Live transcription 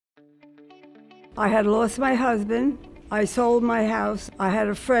I had lost my husband. I sold my house. I had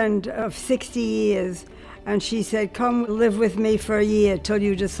a friend of 60 years, and she said, come live with me for a year till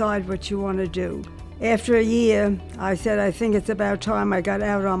you decide what you want to do. After a year, I said, I think it's about time I got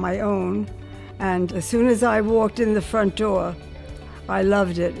out on my own. And as soon as I walked in the front door, I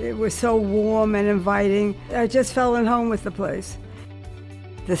loved it. It was so warm and inviting. I just fell in home with the place.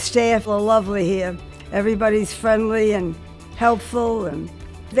 The staff are lovely here. Everybody's friendly and helpful, and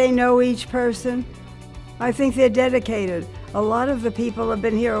they know each person. I think they're dedicated. A lot of the people have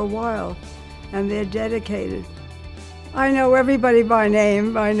been here a while, and they're dedicated. I know everybody by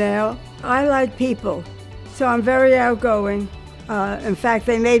name by now. I like people, so I'm very outgoing. In fact,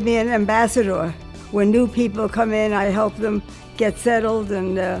 they made me an ambassador. When new people come in, I help them get settled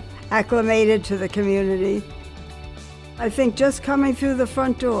and acclimated to the community. I think just coming through the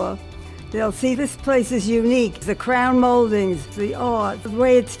front door, they'll see this place is unique. The crown moldings, the art, the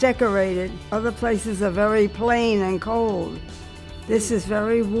way it's decorated. Other places are very plain and cold. This is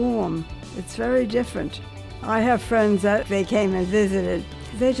very warm. It's very different. I have friends that they came and visited.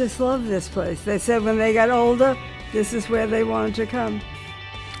 They just love this place. They said when they got older, this is where they wanted to come.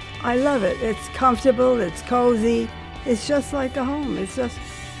 I love it. It's comfortable, it's cozy. It's just like a home. It's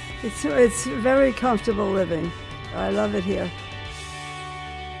very comfortable living. I love it here.